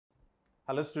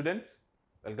Hello students,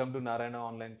 welcome to Narayana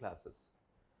online classes.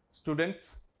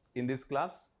 Students, in this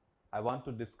class, I want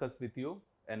to discuss with you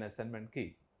an assignment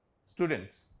key.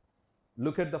 Students,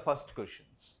 look at the first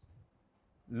questions.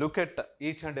 Look at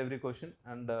each and every question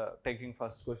and taking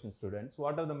first question students.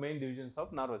 What are the main divisions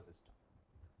of nervous system?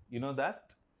 You know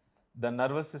that the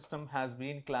nervous system has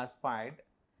been classified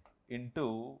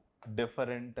into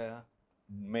different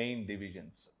main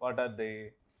divisions. What are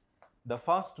they? The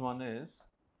first one is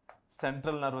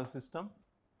central nervous system.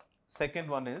 Second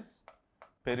one is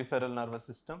peripheral nervous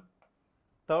system.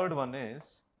 Third one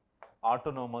is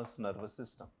autonomous nervous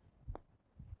system.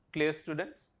 Clear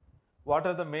students? What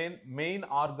are the main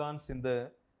organs in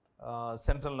the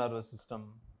central nervous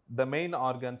system? The main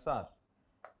organs are,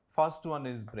 first one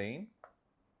is brain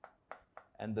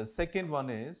and the second one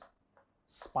is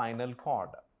spinal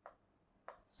cord.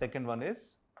 Second one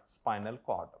is spinal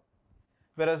cord.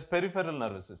 Whereas peripheral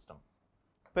nervous system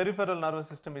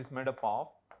is made up of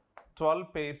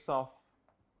 12 pairs of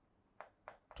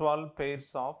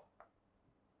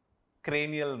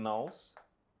cranial nerves,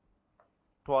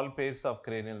 12 pairs of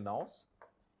cranial nerves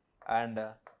and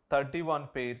 31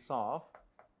 pairs of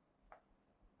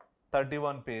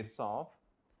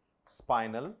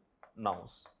spinal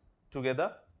nerves.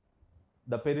 Together,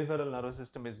 the peripheral nervous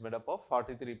system is made up of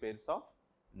 43 pairs of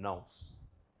nerves.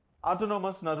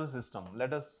 Autonomous nervous system.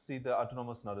 Let us see the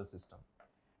autonomous nervous system.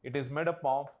 It is made up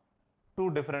of two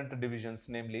different divisions,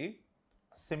 namely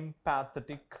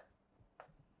sympathetic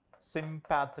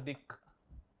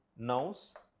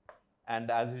nerves and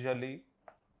as usually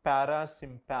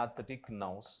parasympathetic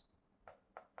nerves.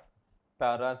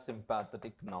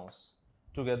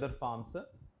 Together forms the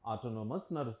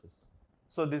autonomous nervous system.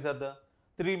 So these are the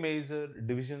three major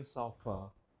divisions of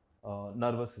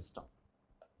nervous system.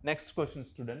 Next question,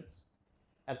 students.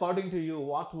 According to you,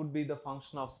 what would be the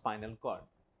function of spinal cord?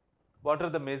 What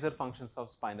are the major functions of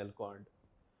spinal cord?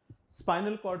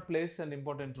 Spinal cord plays an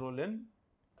important role in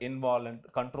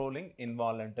controlling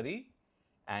involuntary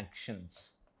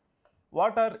actions.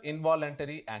 What are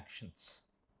involuntary actions?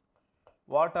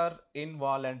 What are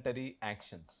involuntary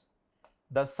actions?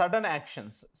 The sudden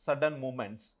actions, sudden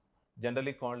movements,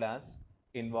 generally called as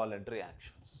involuntary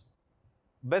actions.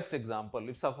 Best example,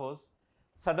 if suppose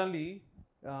suddenly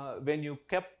when you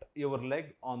kept your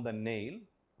leg on the nail,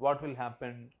 what will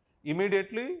happen?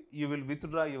 Immediately you will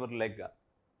withdraw your leg,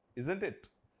 isn't it?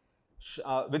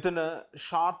 Within a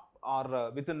sharp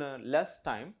or within a less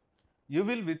time, you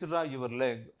will withdraw your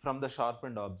leg from the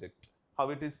sharpened object.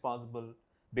 How it is possible?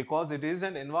 Because it is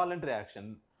an involuntary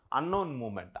action, unknown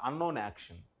movement, unknown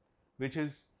action, which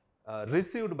is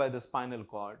received by the spinal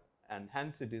cord and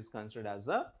hence it is considered as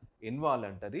a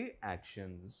involuntary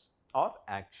actions or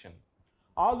action.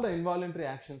 All the involuntary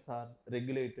actions are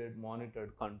regulated,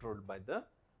 monitored, controlled by the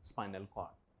spinal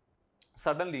cord.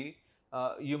 Suddenly,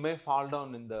 you may fall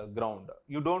down in the ground.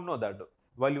 You don't know that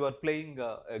while you are playing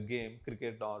a game,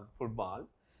 cricket or football,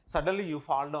 suddenly you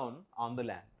fall down on the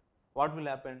land. What will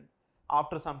happen?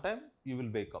 After some time, you will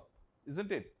wake up,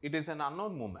 isn't it? It is an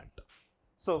unknown movement.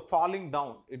 So, falling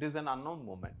down, it is an unknown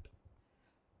movement.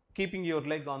 Keeping your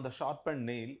leg on the sharpened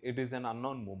nail, it is an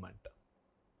unknown movement.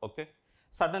 Okay.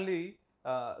 Suddenly,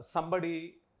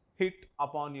 somebody hit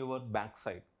upon your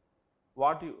backside.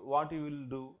 What you will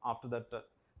do after that?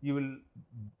 You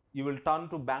will turn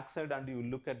to backside and you will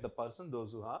look at the person,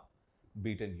 those who have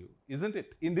beaten you, isn't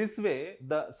it? In this way,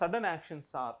 the sudden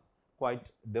actions are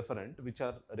quite different, which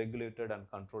are regulated and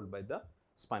controlled by the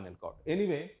spinal cord.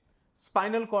 Anyway,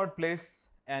 spinal cord plays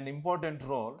an important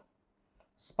role.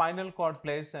 Spinal cord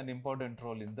plays an important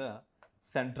role in the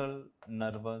central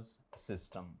nervous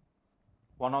system.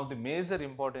 One of the major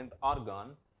important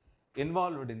organ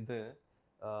involved in the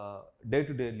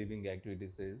day-to-day living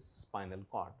activities is spinal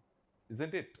cord,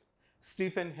 isn't it?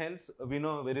 Stephen Hales, we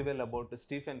know very well about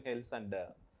Stephen Hales and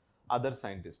other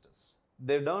scientists.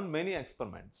 They've done many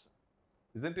experiments,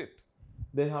 isn't it?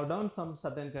 They have done some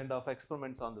certain kind of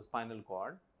experiments on the spinal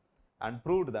cord and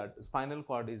proved that spinal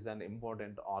cord is an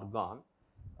important organ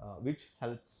which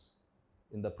helps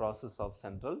in the process of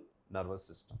central nervous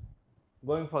system.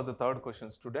 Going for the third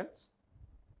question, students.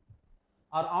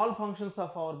 Are all functions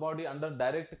of our body under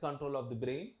direct control of the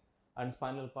brain and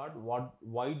spinal cord?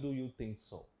 Why do you think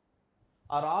so?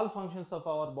 Are all functions of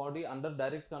our body under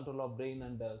direct control of brain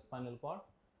and spinal cord?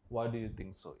 Why do you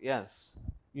think so? Yes,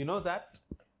 you know that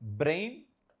brain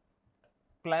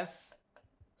plus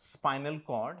spinal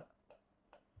cord,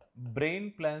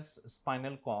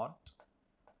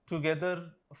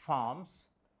 together forms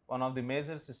one of the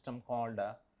major system called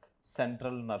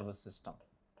central nervous system.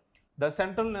 The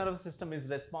central nervous system is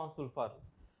responsible for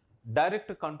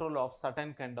direct control of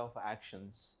certain kind of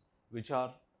actions which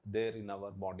are there in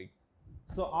our body.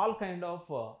 So all kind of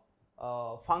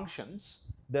functions,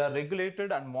 they are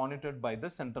regulated and monitored by the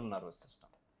central nervous system.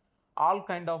 All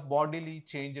kind of bodily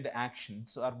changed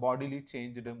actions or bodily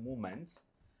changed movements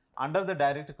under the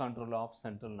direct control of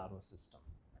central nervous system,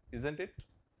 isn't it?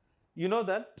 You know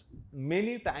that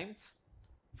many times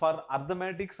for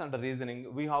arithmetics and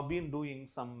reasoning, we have been doing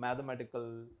some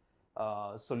mathematical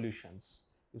solutions.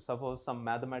 If suppose some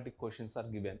mathematical questions are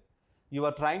given, you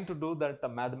are trying to do that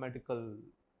mathematical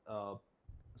uh,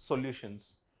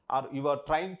 solutions, or you are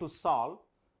trying to solve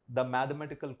the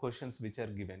mathematical questions which are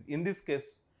given. In this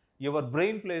case, your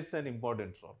brain plays an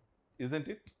important role, isn't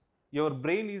it? Your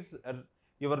brain is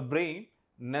your brain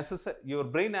your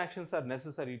brain actions are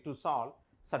necessary to solve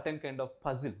certain kind of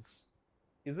puzzles,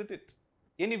 isn't it?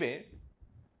 Anyway,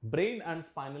 brain and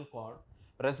spinal cord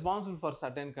responsible for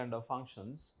certain kind of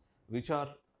functions which are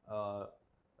uh,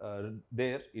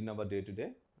 there in our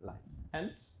day-to-day life.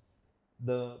 Hence,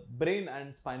 the brain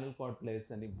and spinal cord plays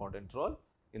an important role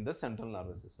in the central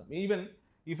nervous system. Even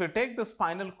if you take the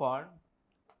spinal cord,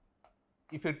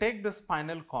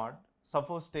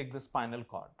 suppose take the spinal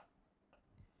cord.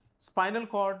 Spinal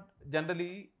cord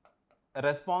generally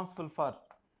responsible for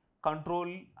control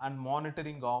and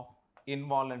monitoring of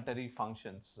involuntary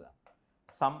functions,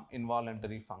 some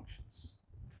involuntary functions,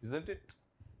 isn't it?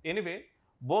 Anyway,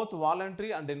 both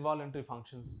voluntary and involuntary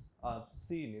functions are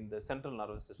seen in the central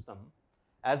nervous system.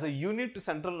 As a unit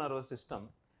central nervous system,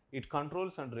 it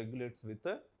controls and regulates with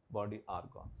the body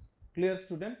organs. Clear,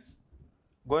 students?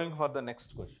 Going for the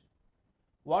next question.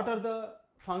 What are the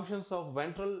functions of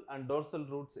ventral and dorsal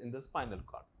roots in the spinal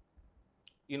cord?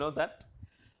 You know that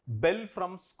Bell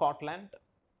from Scotland,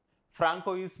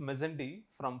 Francois Mezendi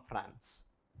from France.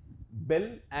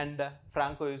 Bell and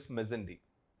Francois Mezendi.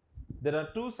 There are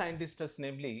two scientists,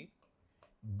 namely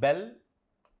Bell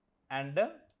and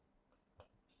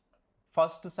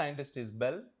first scientist is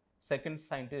Bell, second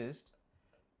scientist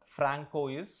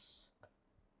Francois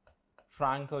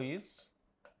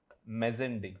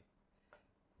Mezendi.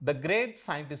 The great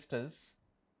scientists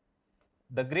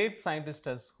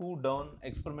who done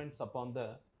experiments upon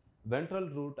the ventral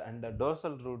root and the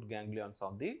dorsal root ganglions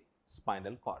of the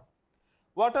spinal cord.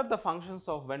 What are the functions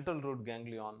of ventral root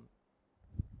ganglion?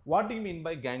 What do you mean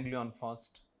by ganglion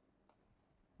first?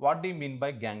 What do you mean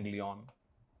by ganglion?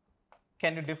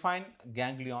 Can you define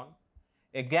ganglion?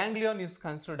 A ganglion is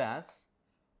considered as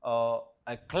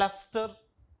a cluster.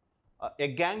 A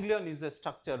ganglion is a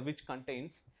structure which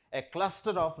contains a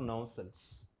cluster of nerve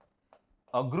cells.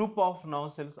 A group of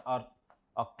nerve cells or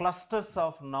clusters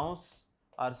of nerves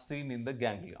are seen in the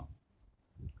ganglion.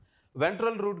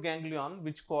 Ventral root ganglion,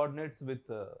 which coordinates with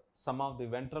some of the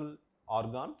ventral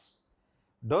organs.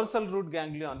 Dorsal root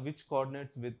ganglion, which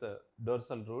coordinates with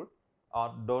dorsal root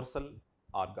or dorsal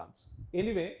organs.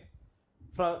 Anyway,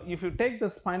 if you take the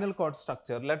spinal cord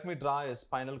structure, let me draw a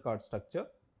spinal cord structure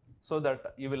so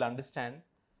that you will understand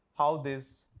how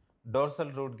this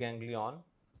dorsal root ganglion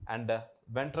and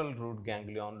ventral root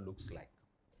ganglion looks like.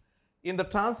 In the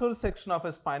transverse section of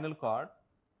a spinal cord,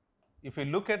 if you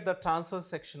look at the transverse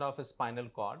section of a spinal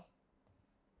cord,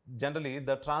 generally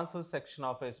the transverse section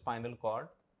of a spinal cord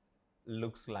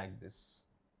looks like this.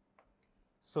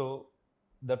 So,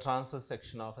 the transverse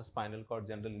section of a spinal cord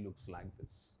generally looks like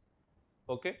this.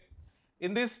 Okay.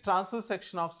 In this transverse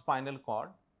section of spinal cord,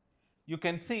 you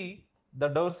can see the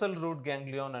dorsal root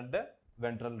ganglion and the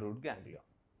ventral root ganglion.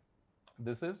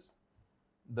 This is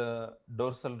the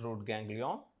dorsal root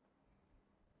ganglion,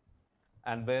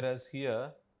 and whereas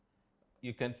here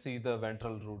you can see the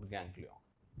ventral root ganglion.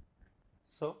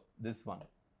 So, this one,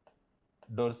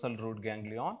 dorsal root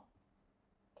ganglion,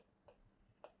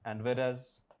 and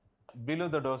whereas below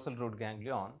the dorsal root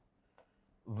ganglion,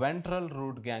 ventral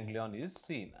root ganglion is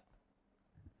seen.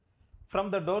 From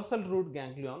the dorsal root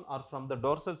ganglion or from the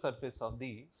dorsal surface of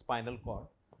the spinal cord,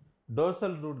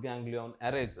 dorsal root ganglion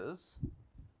arises,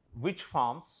 which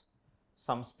forms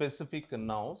some specific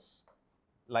nerves,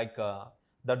 like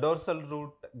the dorsal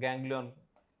root ganglion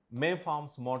may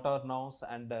forms motor nerves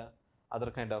and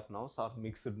other kind of nerves or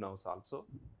mixed nerves also.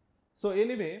 So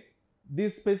anyway,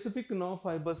 these specific nerve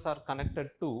fibers are connected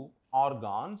to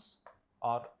organs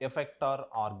or effector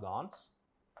organs.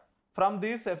 From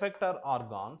these effector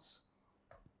organs,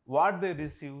 what they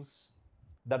receives,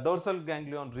 the dorsal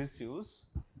ganglion receives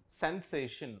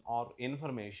sensation or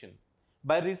information.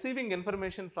 By receiving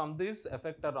information from these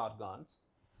effector organs,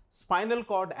 spinal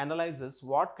cord analyzes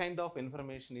what kind of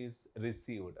information is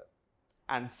received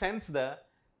and sends the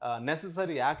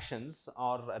necessary actions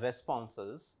or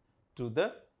responses to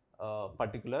the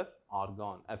particular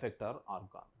organ, effector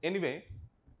organ. Anyway,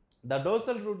 the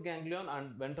dorsal root ganglion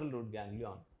and ventral root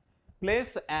ganglion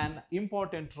plays an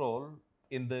important role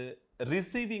in the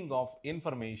receiving of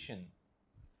information,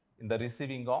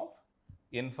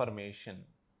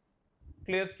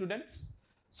 Clear, students?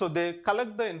 So, they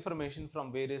collect the information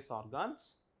from various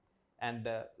organs and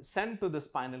send to the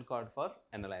spinal cord for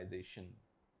analyzation.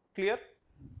 Clear?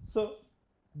 So,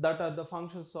 that are the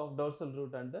functions of dorsal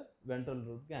root and the ventral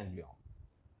root ganglion.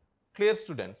 Clear,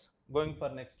 students? Going for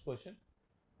next question.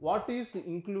 What is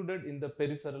included in the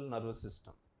peripheral nervous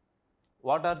system?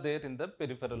 What are there in the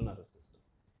peripheral nervous system?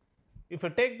 If you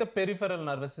take the peripheral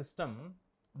nervous system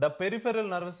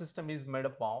is made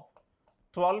up of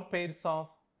 12 pairs of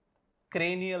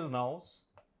cranial nerves,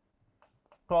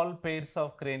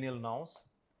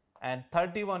 and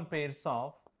 31 pairs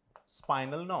of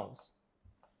spinal nerves.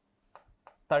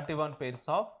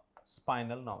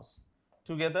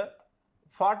 Together,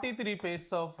 43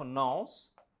 pairs of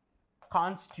nerves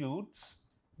constitutes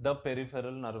the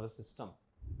peripheral nervous system.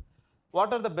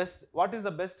 What is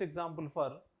the best example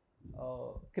for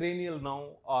cranial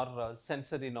nerve or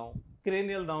sensory nerve?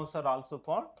 Cranial nerves are also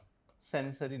called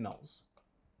sensory nerves.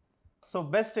 So,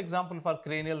 best example for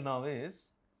cranial nerve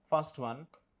is first one,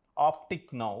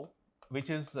 optic nerve, which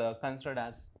is considered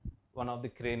as one of the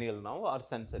cranial nerve or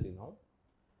sensory nerve,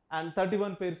 and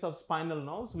 31 pairs of spinal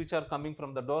nerves which are coming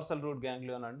from the dorsal root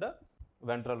ganglion and the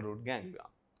ventral root ganglion.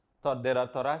 So, there are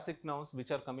thoracic nerves which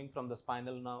are coming from the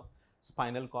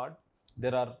spinal cord.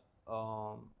 There are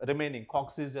remaining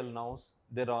coccygeal nerves.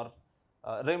 There are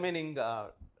remaining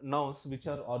nerves which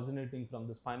are originating from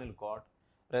the spinal cord,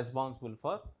 responsible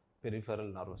for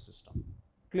peripheral nervous system.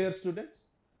 Clear, students?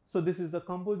 So, this is the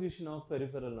composition of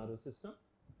peripheral nervous system.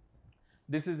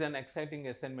 This is an exciting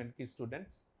assignment, key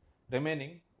students.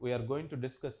 Remaining, we are going to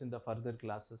discuss in the further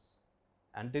classes.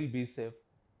 Until be safe.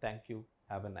 Thank you.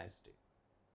 Have a nice day.